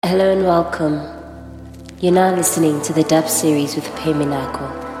Hello and welcome. You're now listening to the dub series with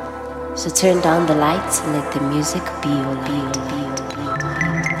Peminako. So turn down the lights and let the music be your lead.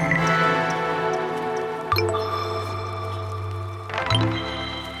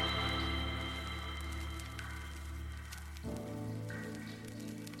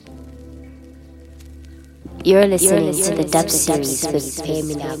 You're listening to the dub series with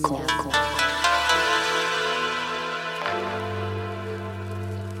Peminako.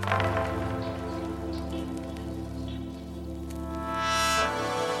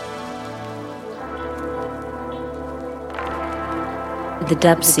 The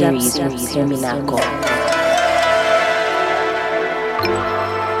dub series with Peminako.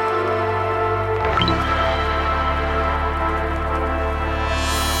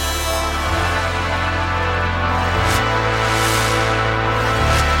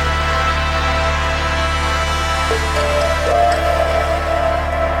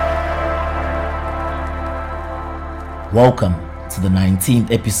 Welcome to the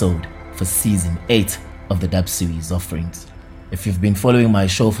 19th episode for season 8 of the dub series offerings. If you've been following my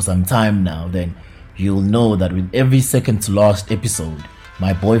show for some time now, then you'll know that with every second to last episode,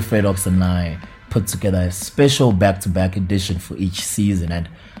 my boy Fredox and I put together a special back-to-back edition for each season, and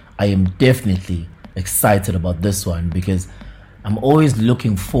I am definitely excited about this one because I'm always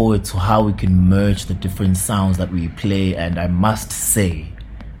looking forward to how we can merge the different sounds that we play, and I must say,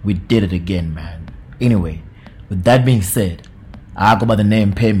 we did it again, man. Anyway, with that being said, I go by the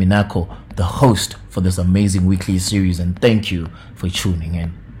name Peminako, the host for this amazing weekly series, and thank you for tuning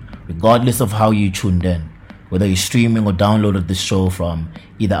in. Regardless of how you tuned in, whether you're streaming or downloaded this show from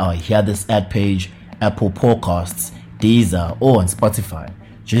either our Hear This ad page, Apple Podcasts, Deezer, or on Spotify,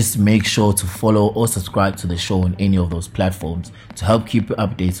 just make sure to follow or subscribe to the show on any of those platforms to help keep you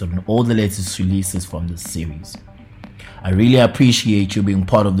updated on all the latest releases from this series. I really appreciate you being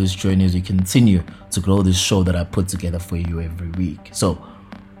part of this journey as we continue to grow this show that I put together for you every week. So,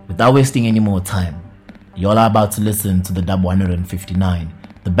 without wasting any more time, you're all about to listen to the Dub 159,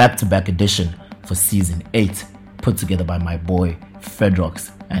 the back-to-back edition for season 8, put together by my boy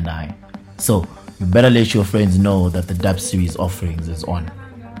Fredrox and I. So, you better let your friends know that the Dub series offerings is on.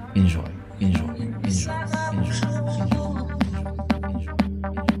 Enjoy, enjoy, enjoy, enjoy.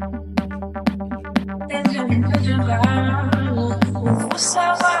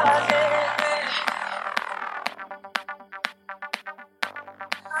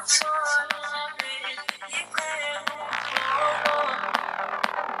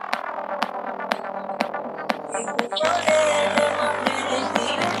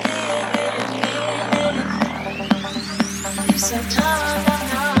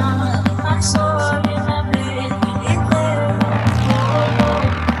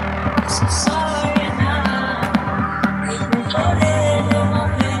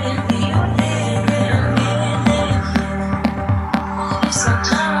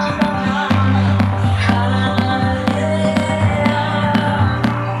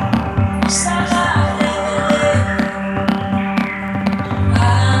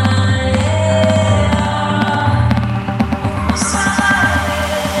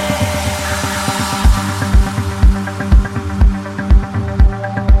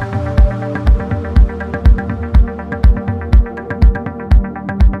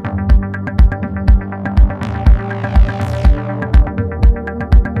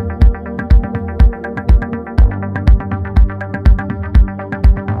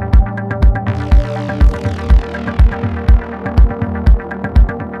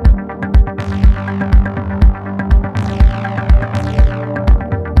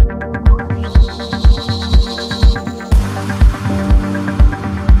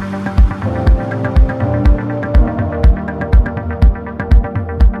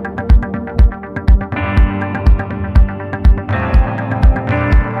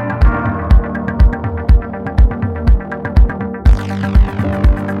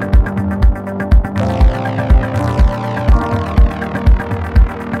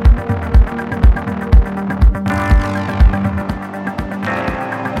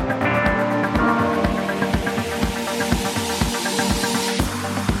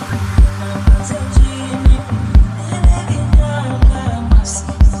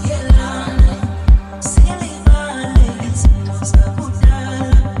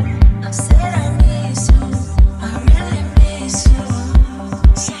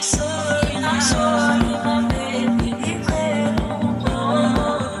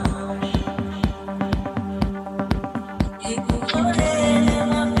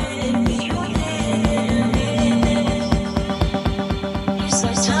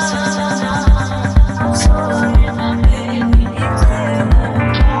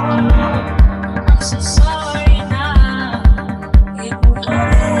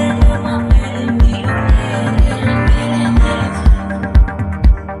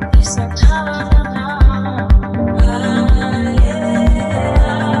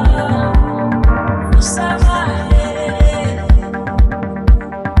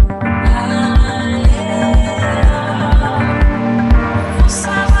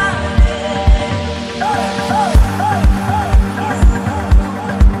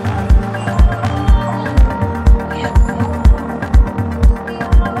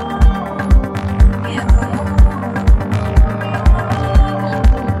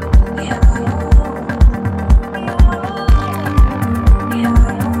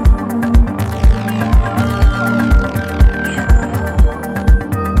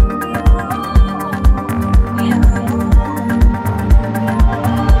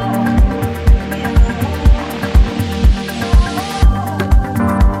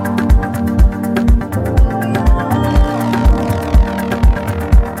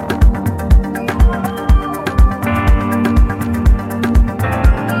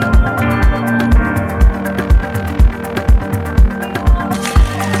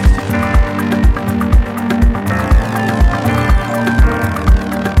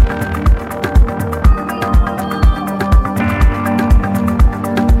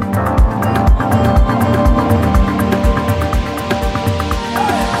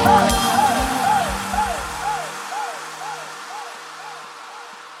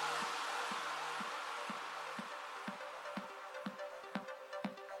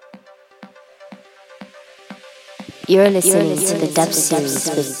 You're listening to the Dub Series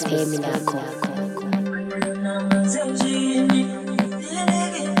with Peminako.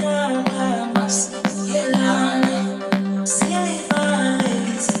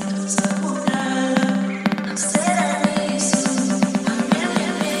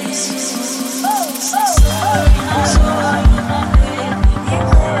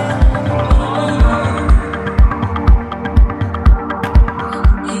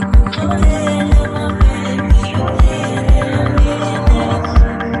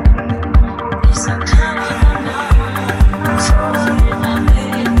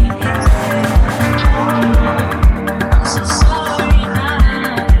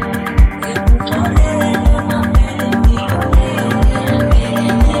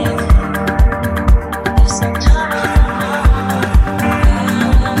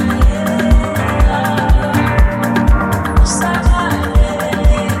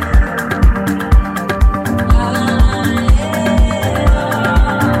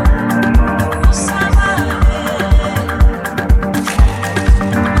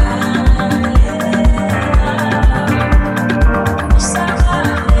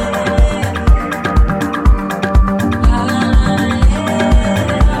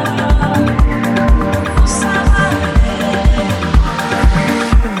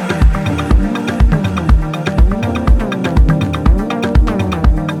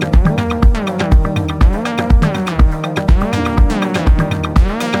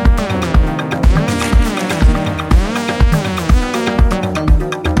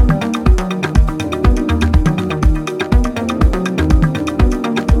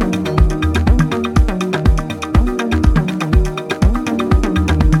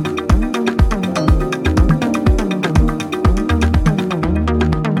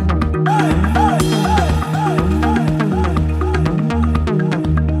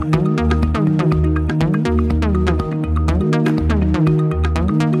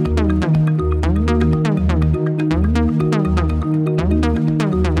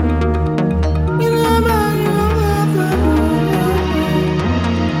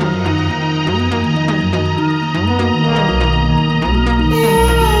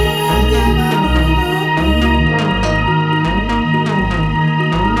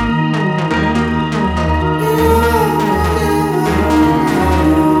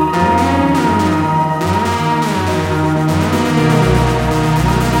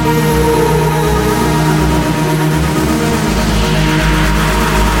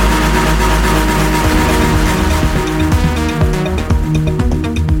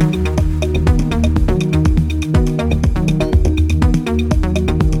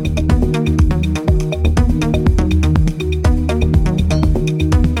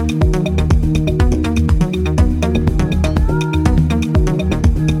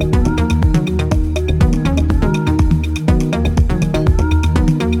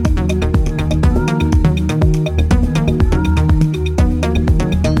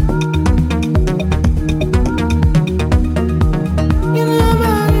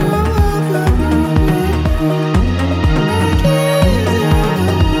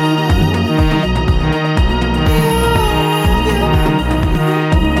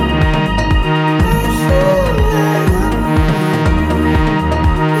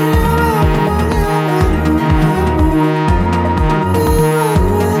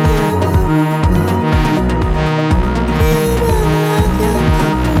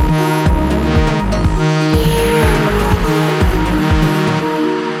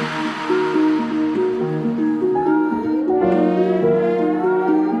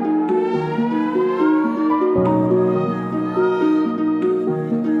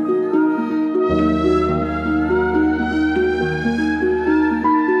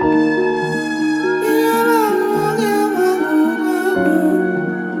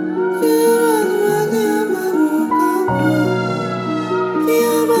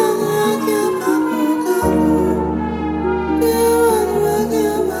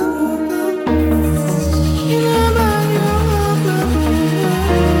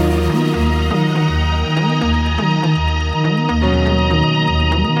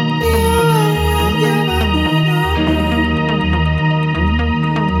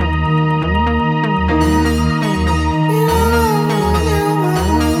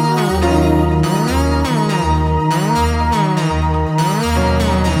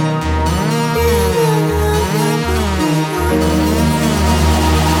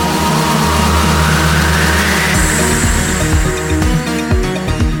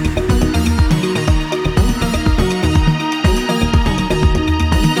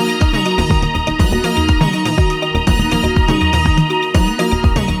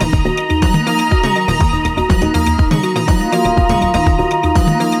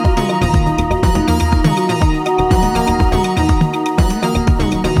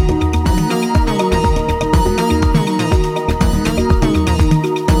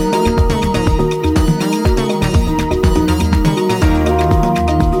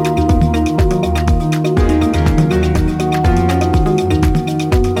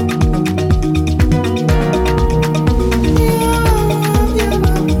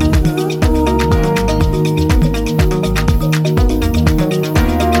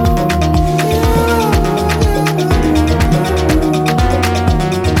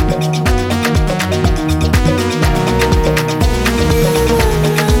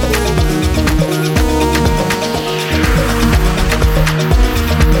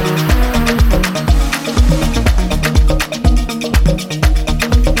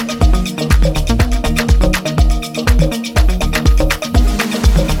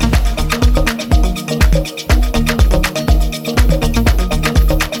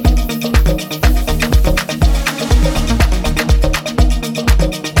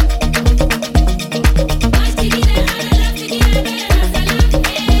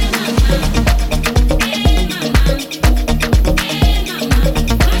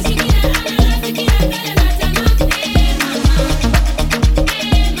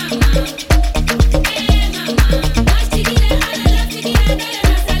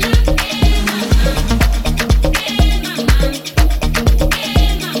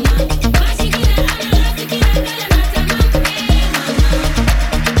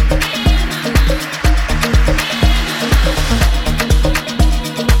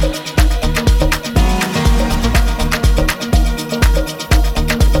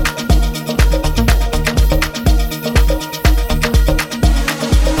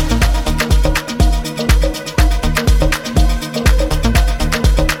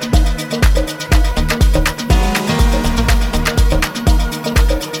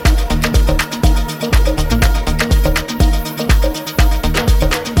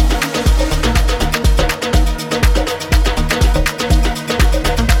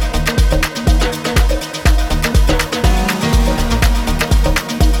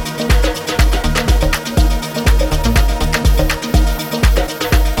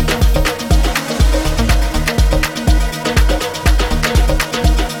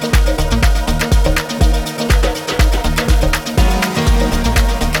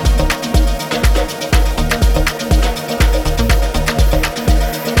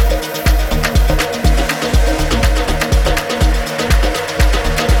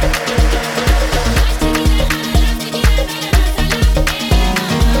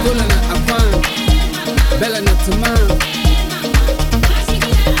 كلنا أفان بلنا تمام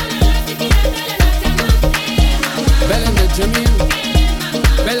بلنا جميل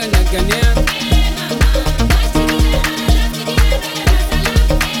بلنا غنيان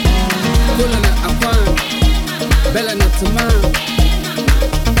كلنا أفان بلنا تمام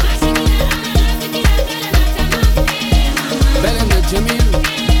بلنا جميل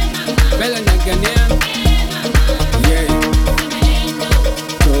بلنا غنيان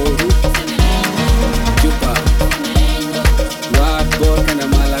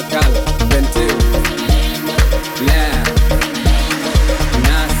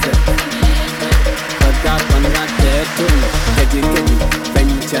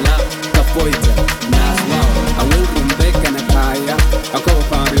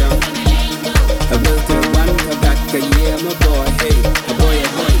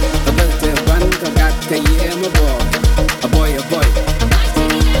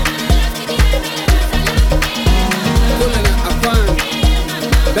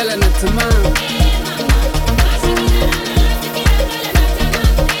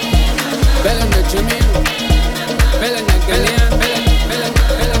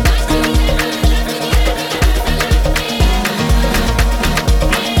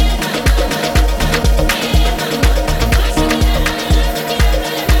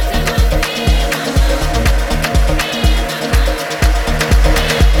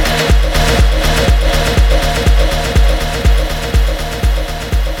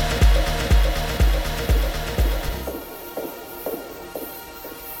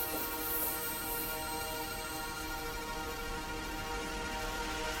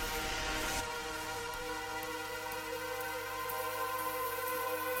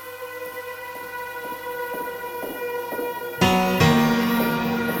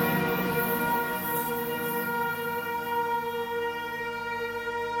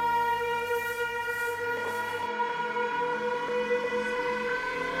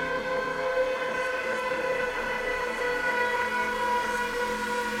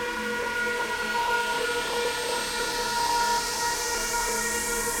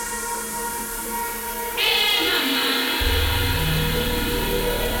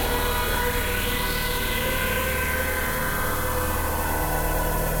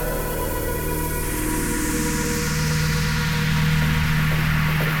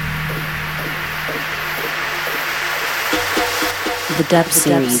The dub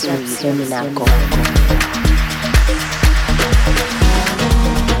series with Terminaco.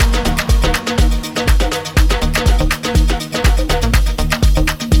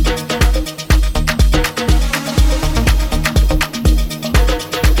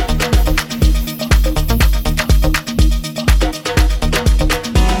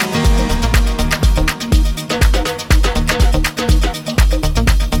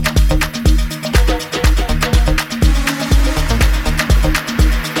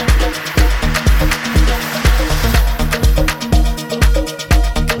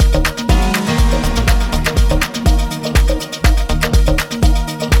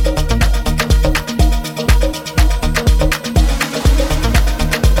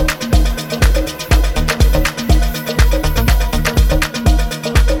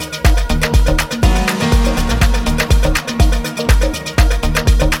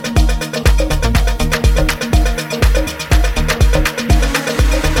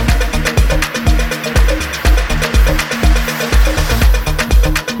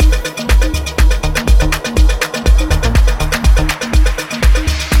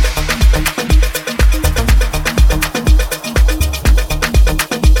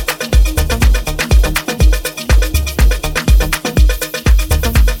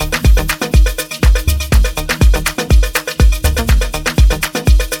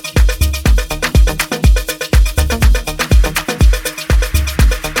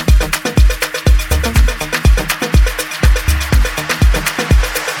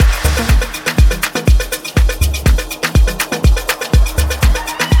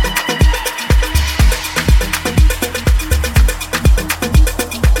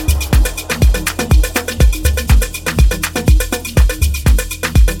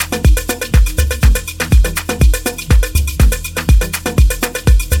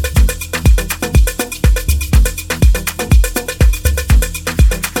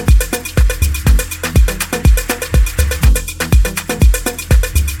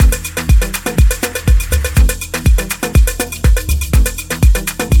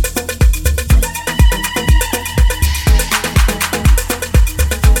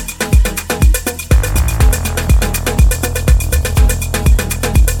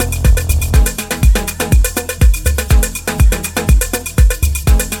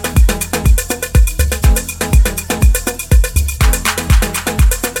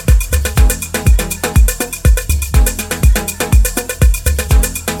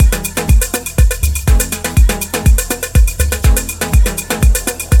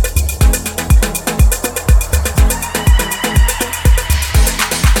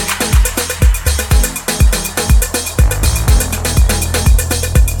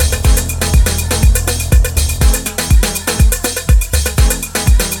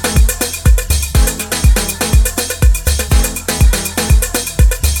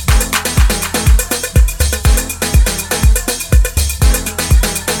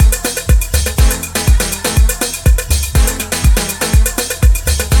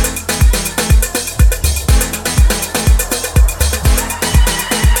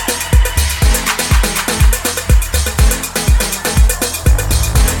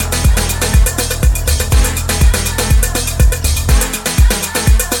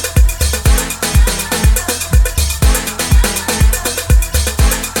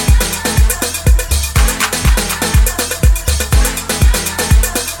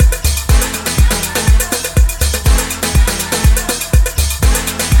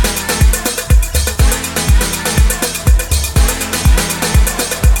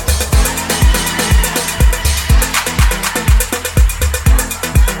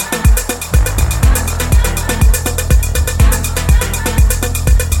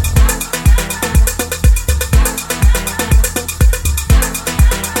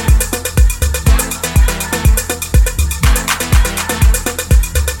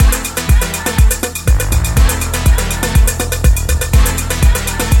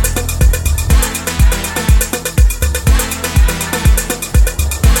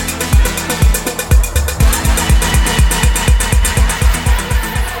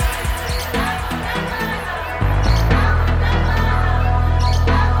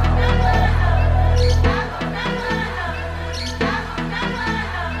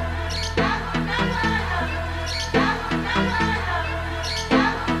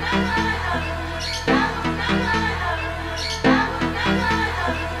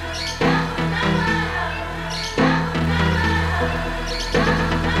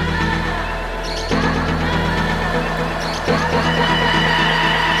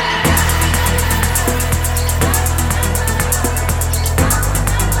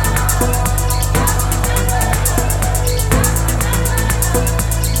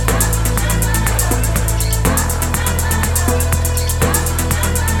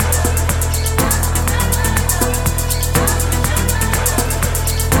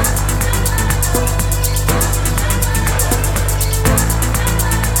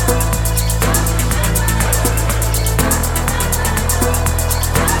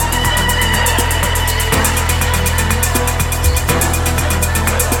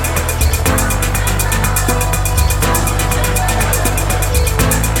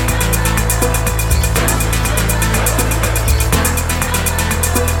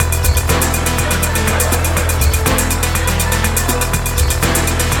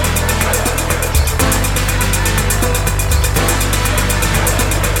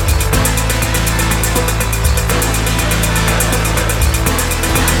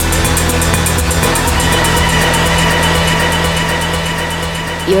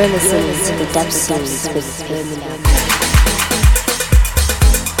 You're listening to the Dub Series with Pamela.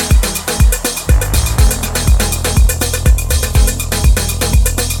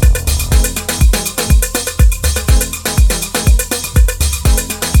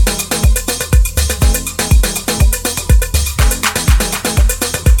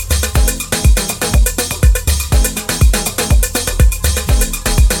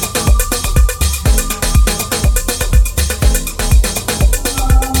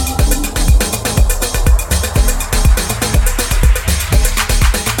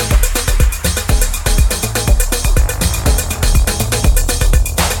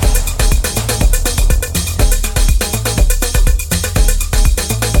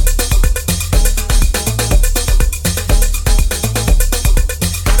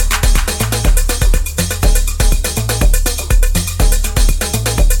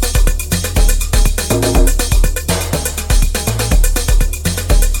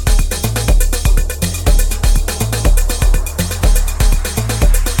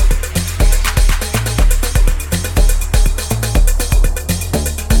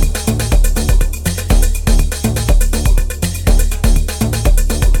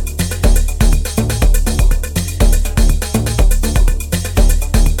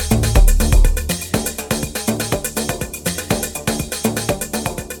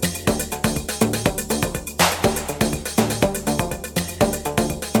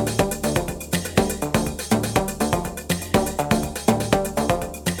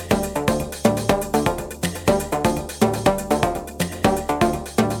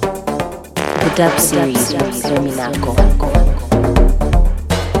 The Dub Series with Pamela.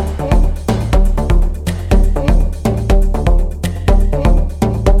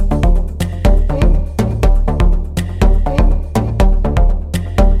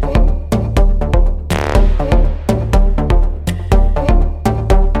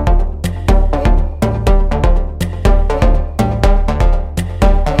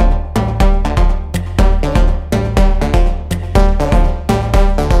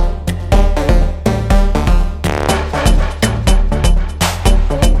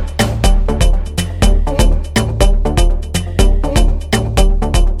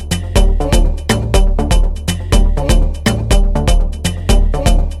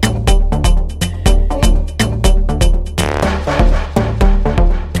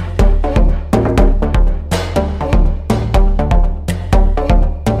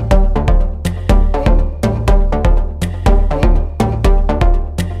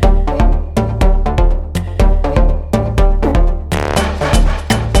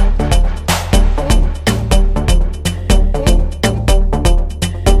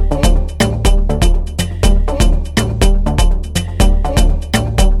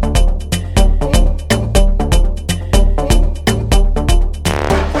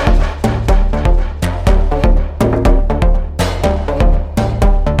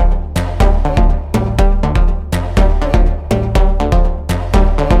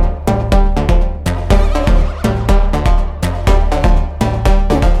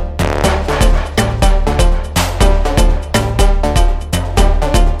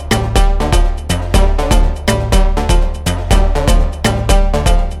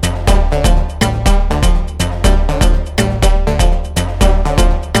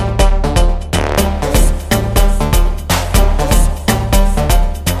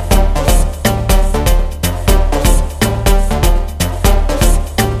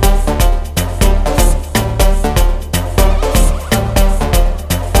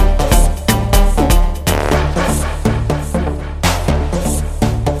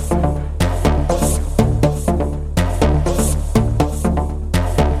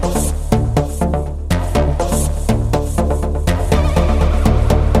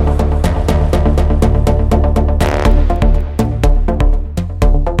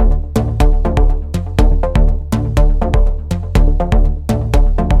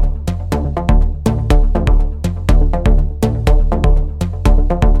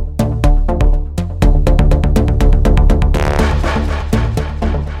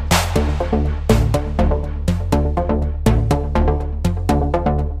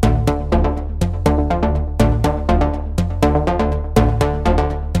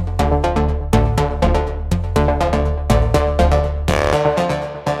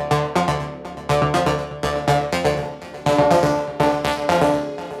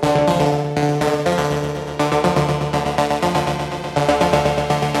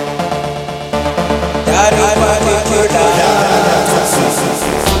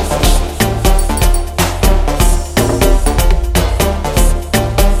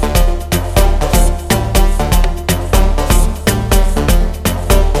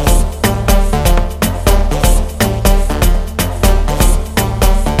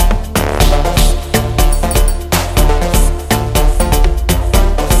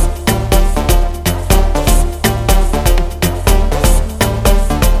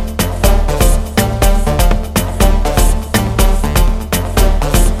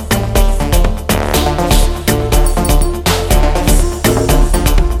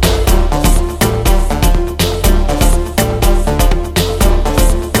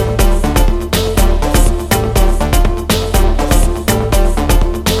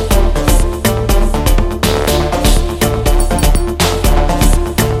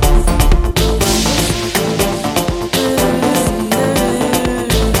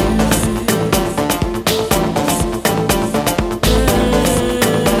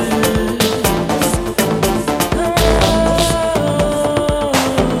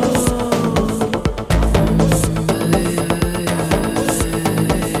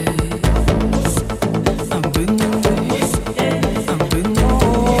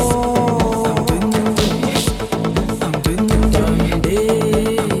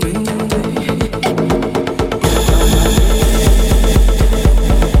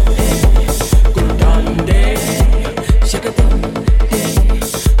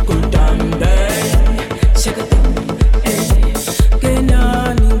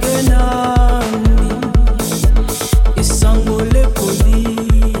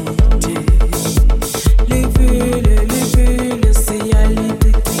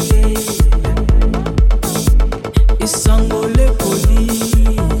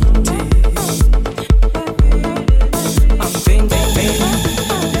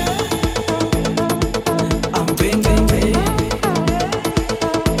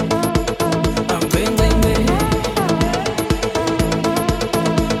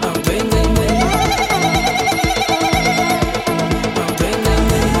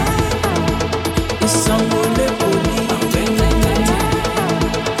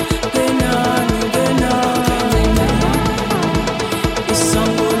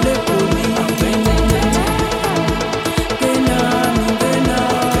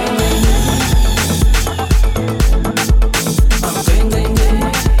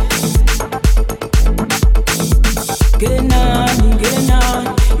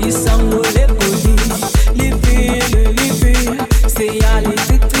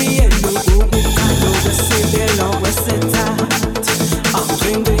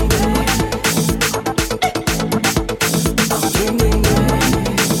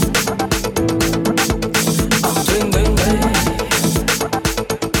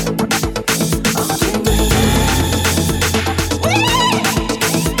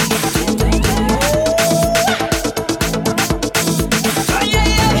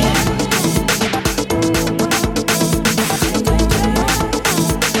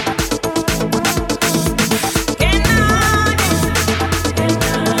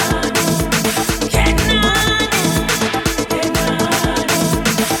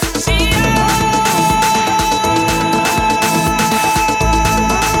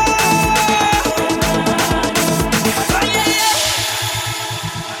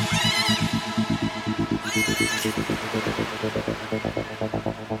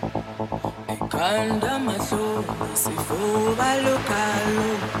 Kanda maso sifuba lokalo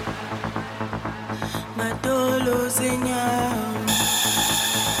madolo zinyawo.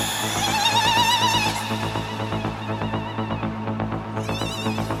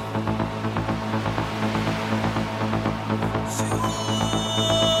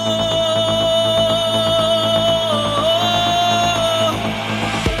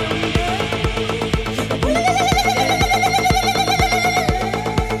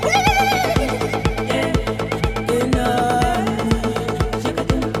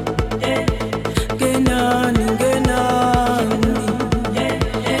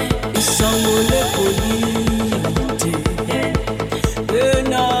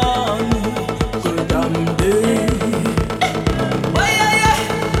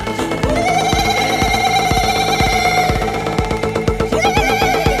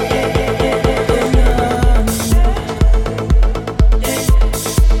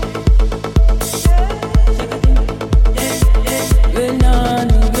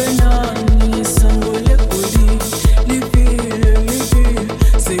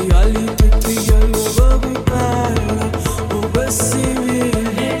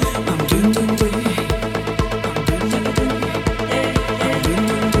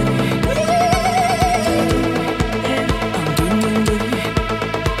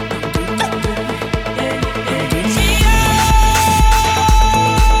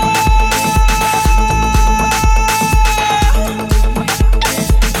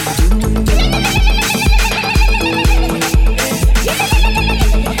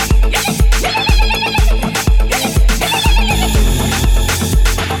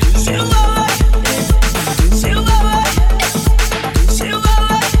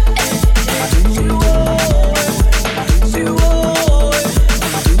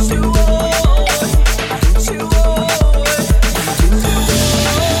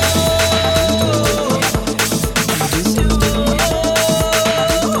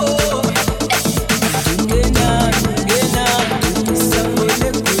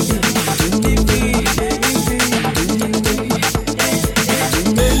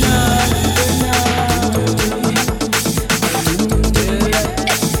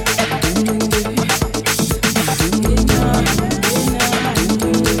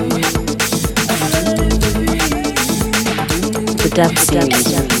 Dub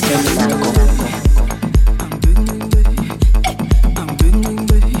series with Feminako.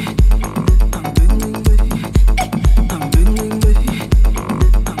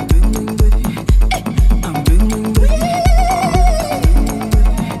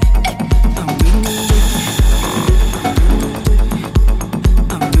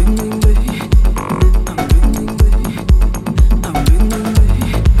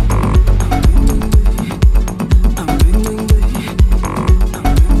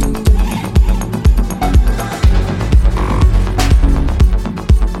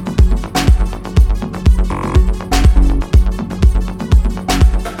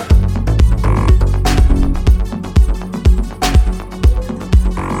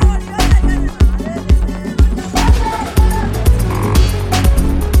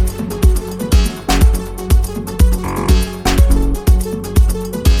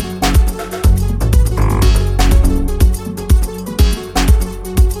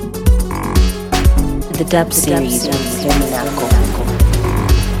 The Dub series with Feminako.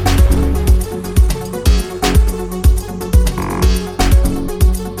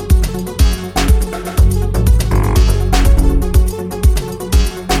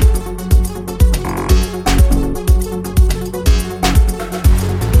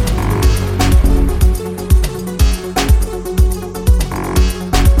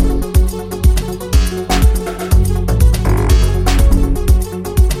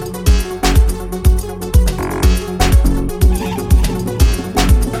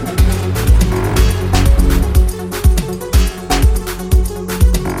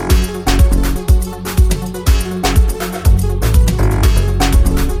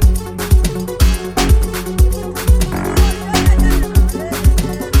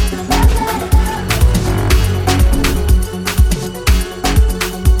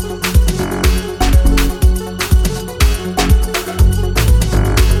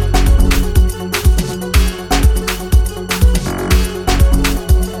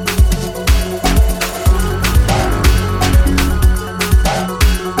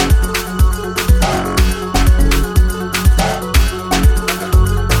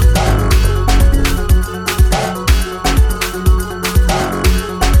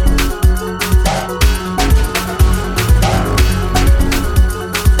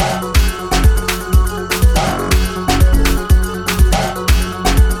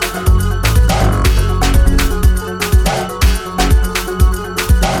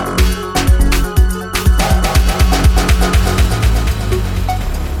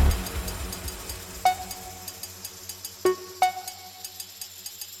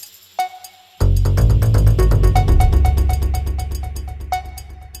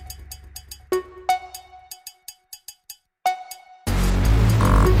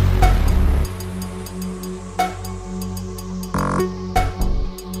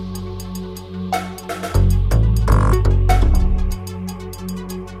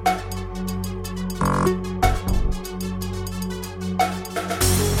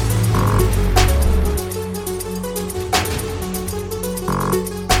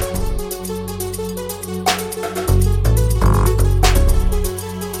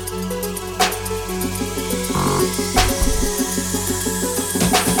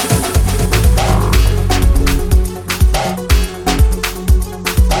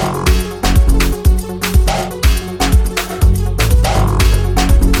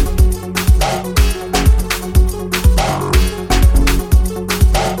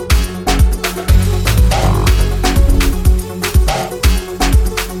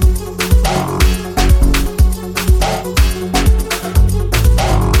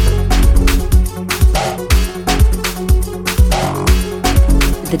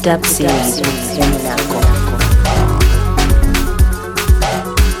 The dub series with Paymenako.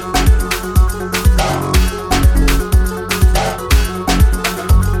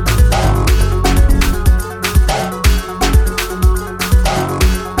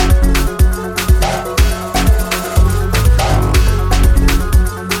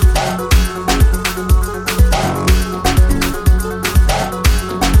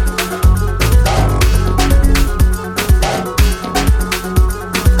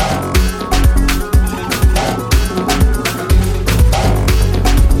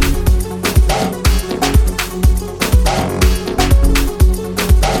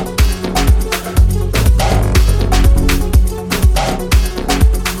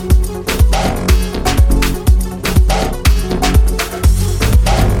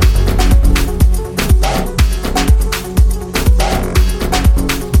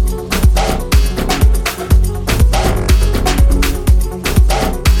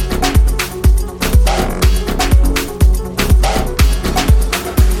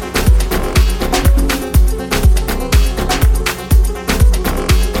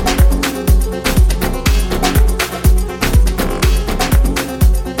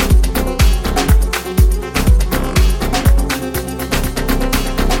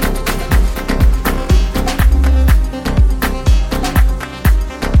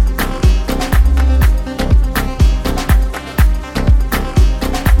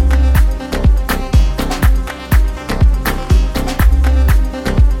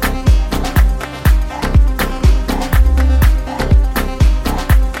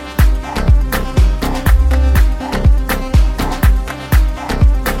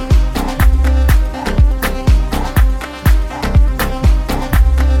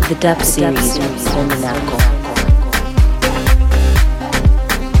 The dub series with Paymenako.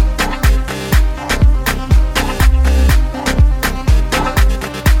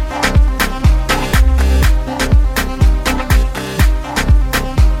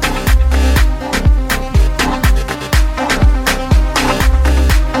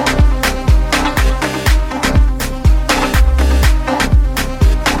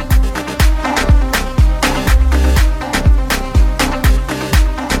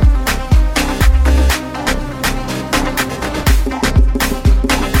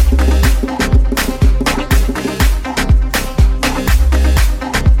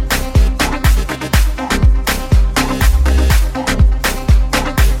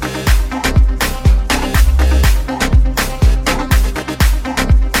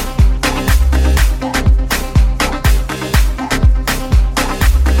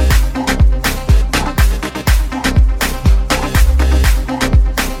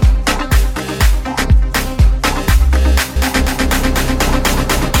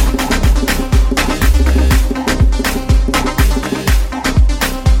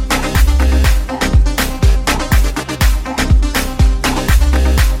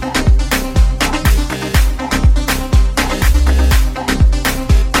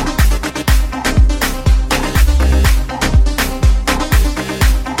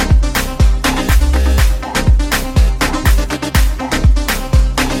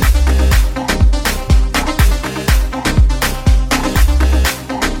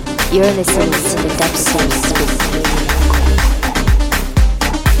 You're listening to the dub series with Paymenako.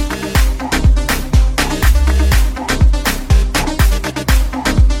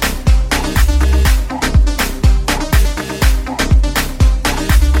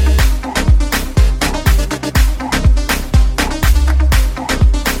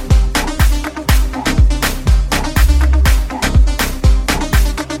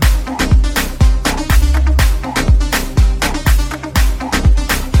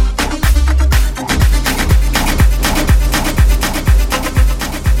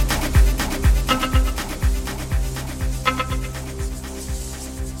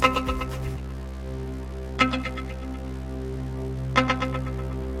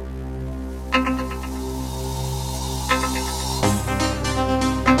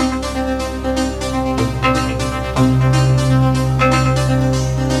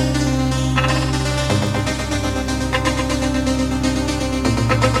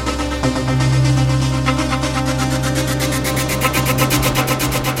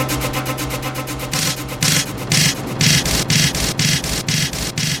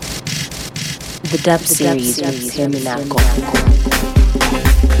 The dub series with Paymenako.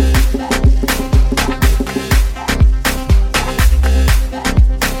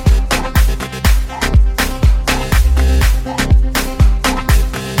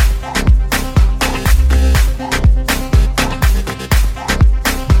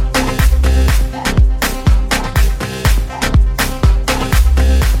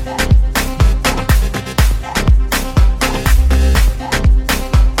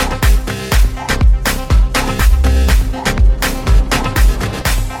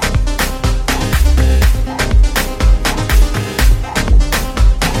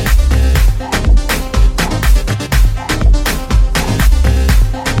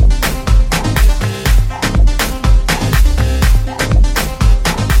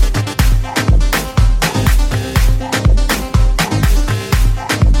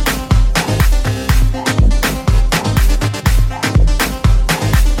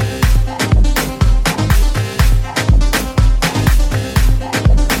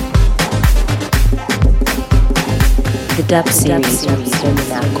 dub series with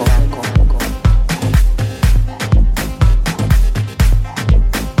Terminaco.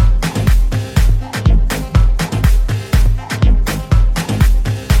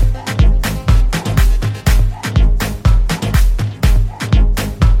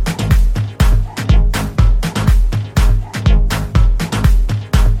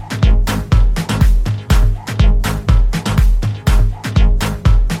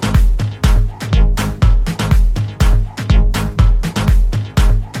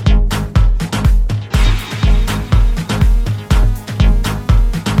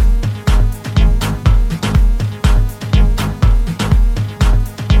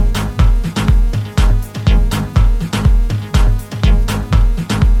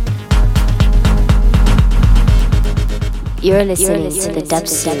 You're listening to the dub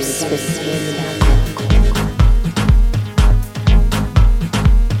series with Terminaco.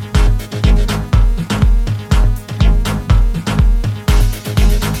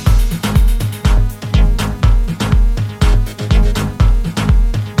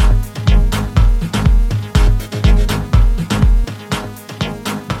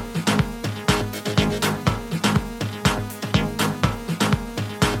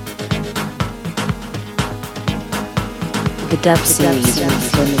 The dub series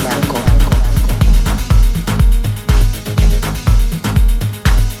with Terminaco.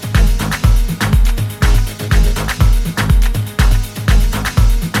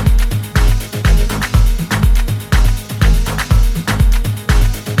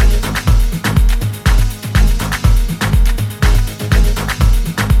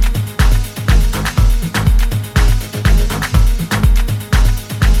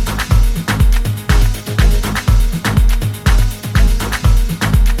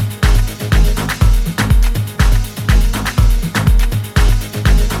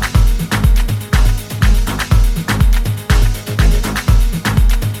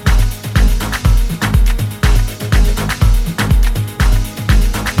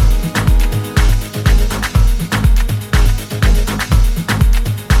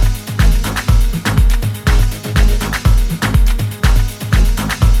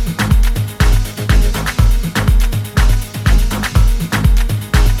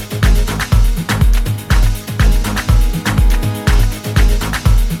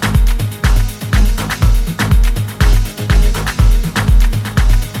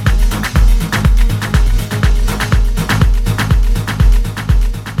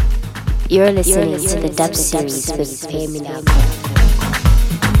 You're listening to the dub series with Terminaco.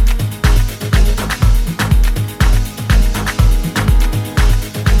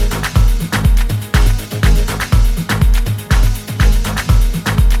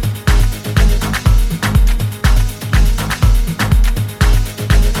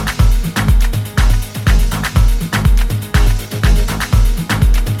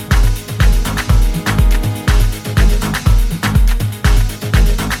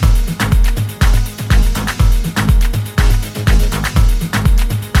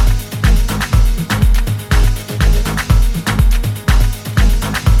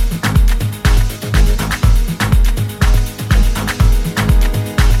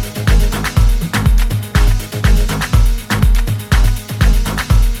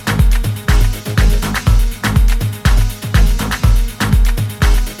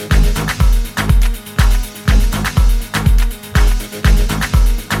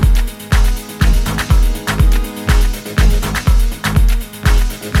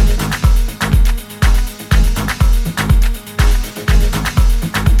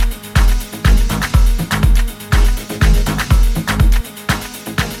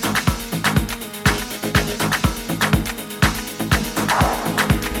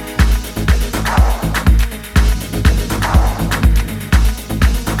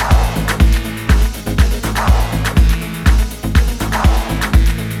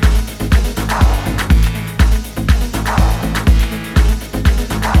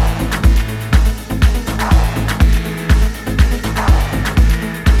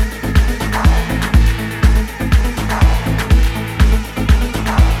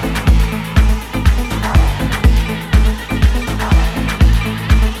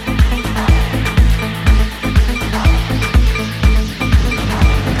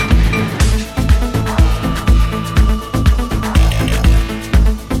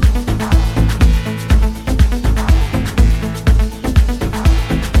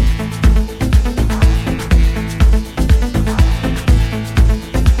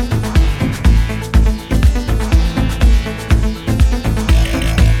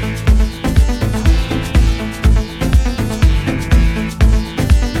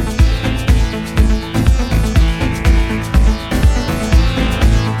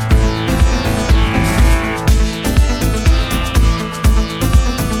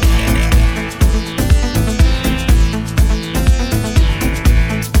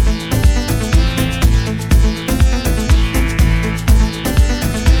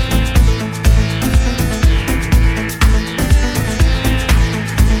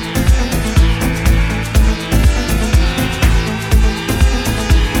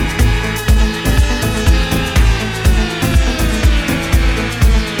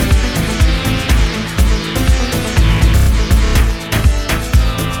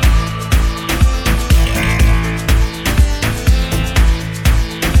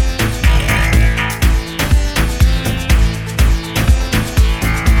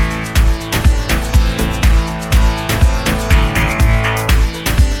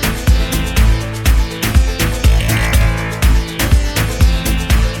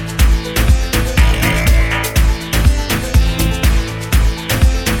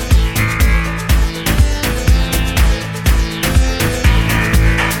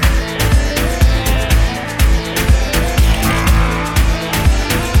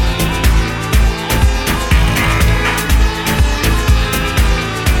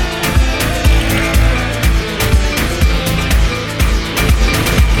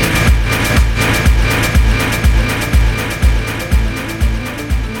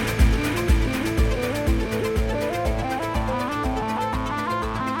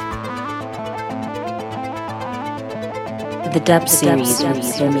 The Dub Series with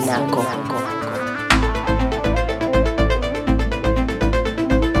Seminako.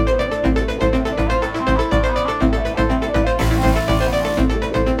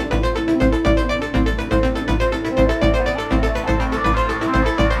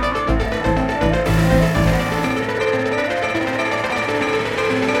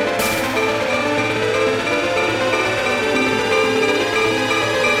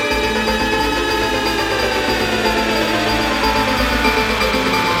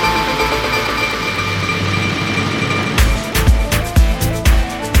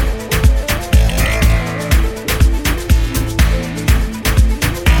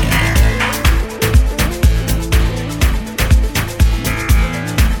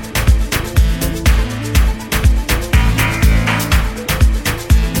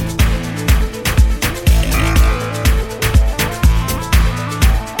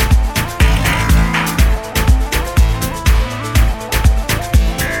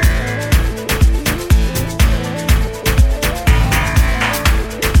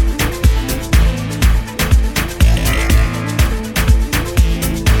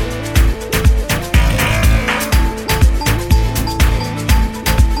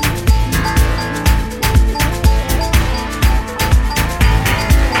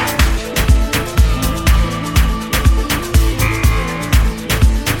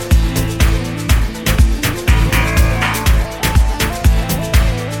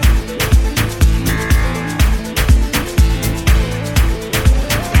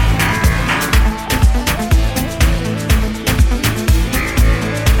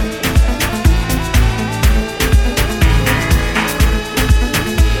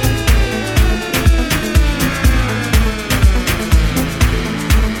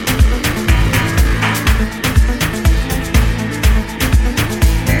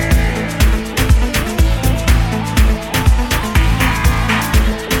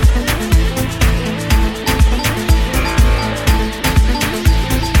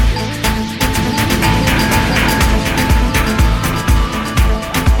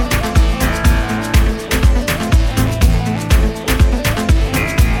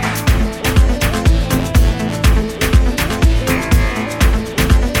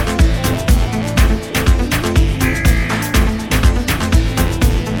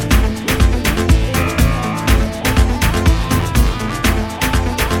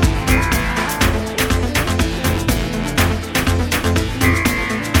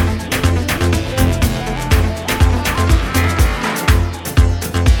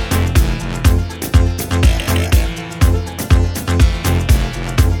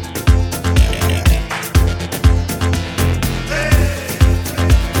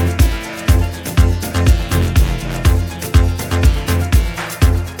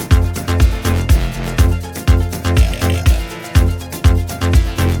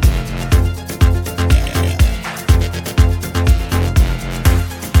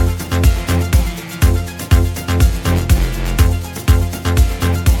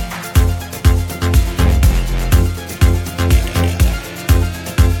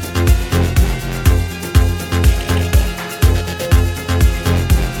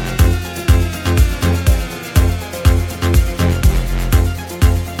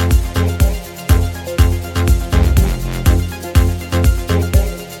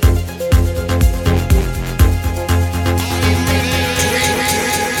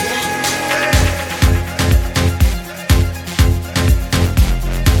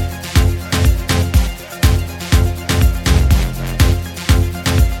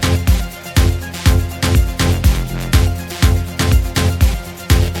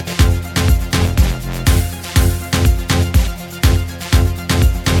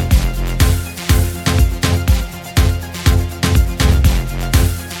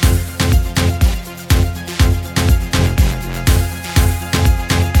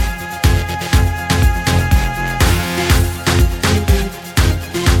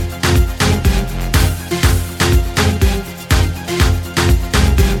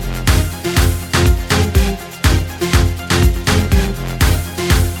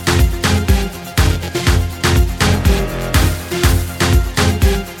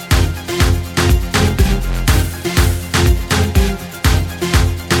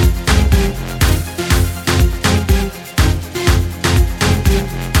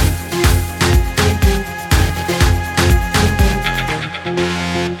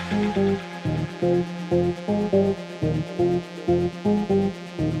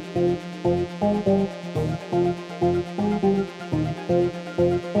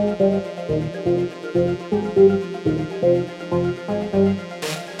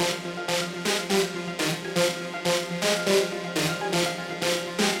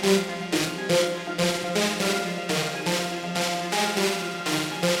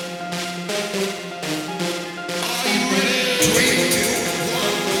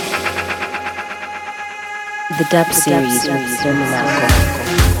 the dub series with Terminaco.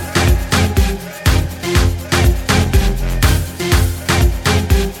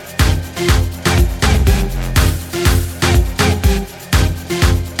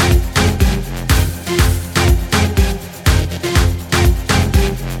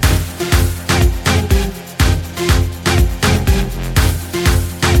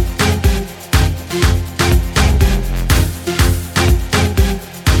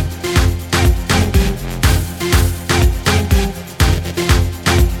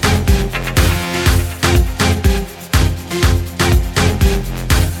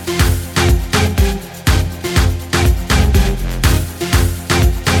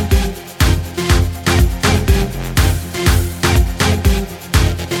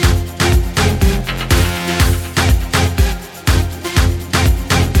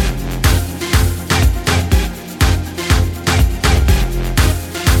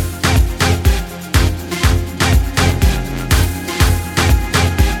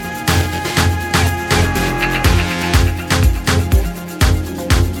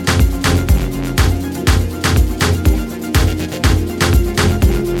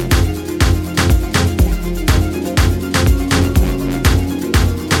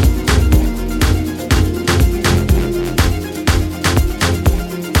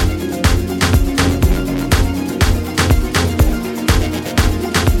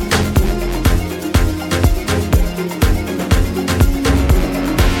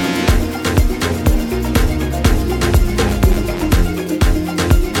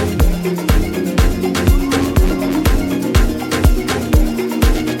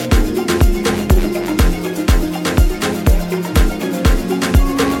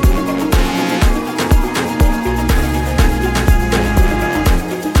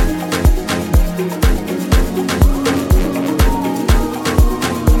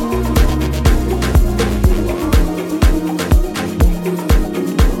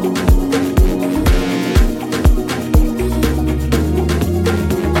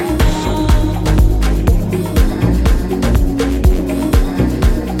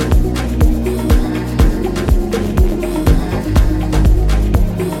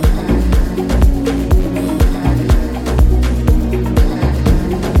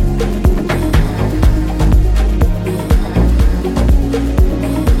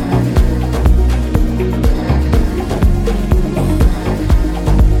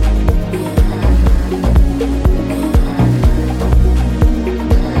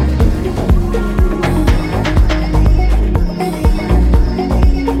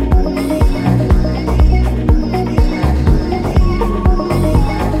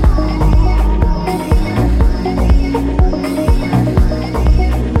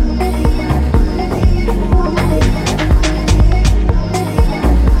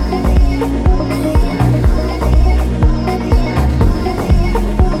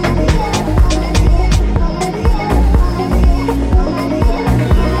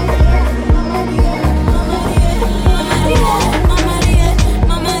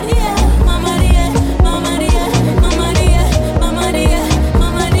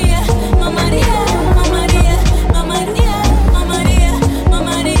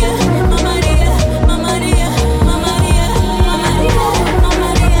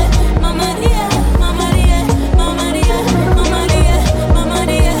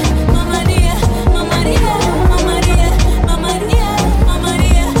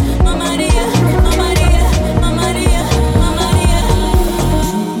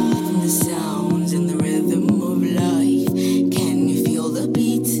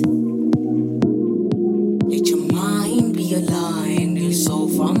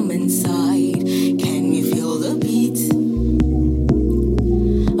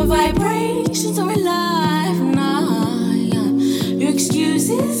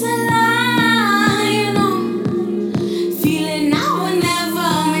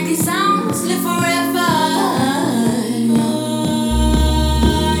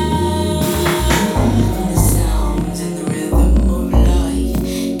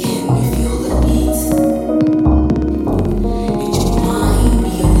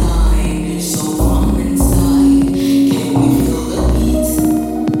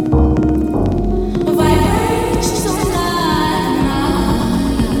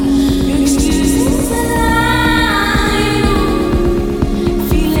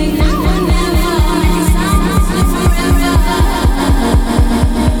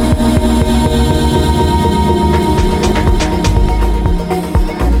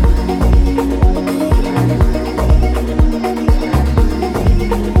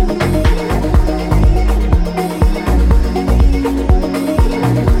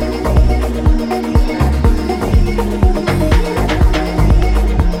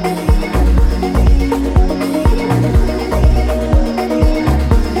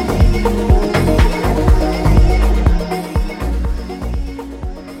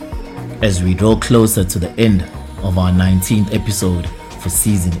 As we draw closer to the end of our 19th episode for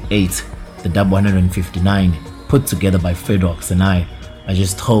season 8, the Dub 159, put together by Fedrox and I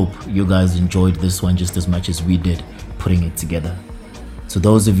just hope you guys enjoyed this one just as much as we did putting it together. To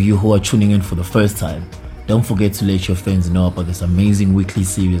those of you who are tuning in for the first time, don't forget to let your friends know about this amazing weekly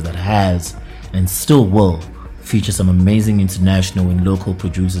series that has and still will feature some amazing international and local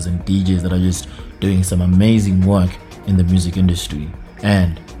producers and DJs that are just doing some amazing work in the music industry.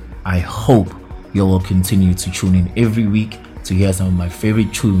 And I hope you will continue to tune in every week to hear some of my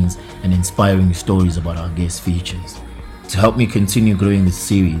favorite tunes and inspiring stories about our guest features. To help me continue growing this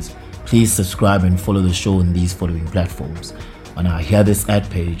series, please subscribe and follow the show on these following platforms: on our Hear This Ad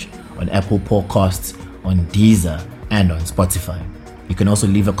page, on Apple Podcasts, on Deezer, and on Spotify. You can also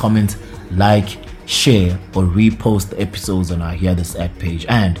leave a comment, like, share, or repost the episodes on our Hear This Ad page.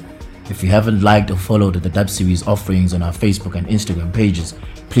 And if you haven't liked or followed the Dub Series offerings on our Facebook and Instagram pages,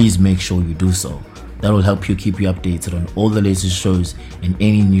 please make sure you do so. That will help you keep you updated on all the latest shows and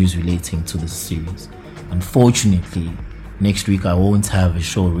any news relating to this series. Unfortunately, next week I won't have a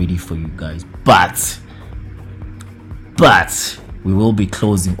show ready for you guys, but we will be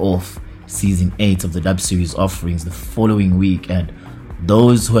closing off season 8 of the Dub Series offerings the following week, and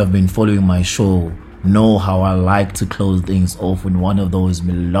those who have been following my show know how I like to close things off with one of those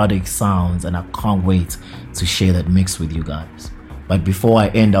melodic sounds, and I can't wait to share that mix with you guys. But before I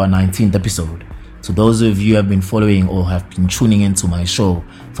end our 19th episode, to those of you who have been following or have been tuning into my show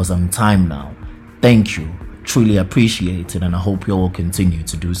for some time now, thank you. Truly appreciate it, and I hope you all will continue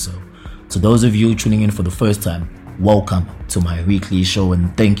to do so. To those of you tuning in for the first time, welcome to my weekly show,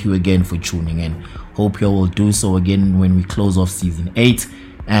 and thank you again for tuning in. Hope you all will do so again when we close off season 8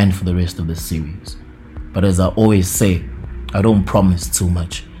 and for the rest of the series. But as I always say, I don't promise too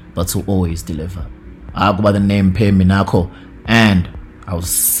much, but to always deliver. I go by the name Peminako, and I'll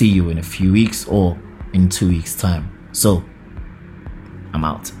see you in a few weeks or in 2 weeks' time. So, I'm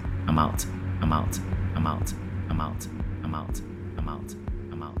out. I'm out. I'm out. I'm out. I'm out. I'm out. I'm out.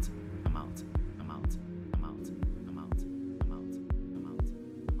 I'm out. I'm out.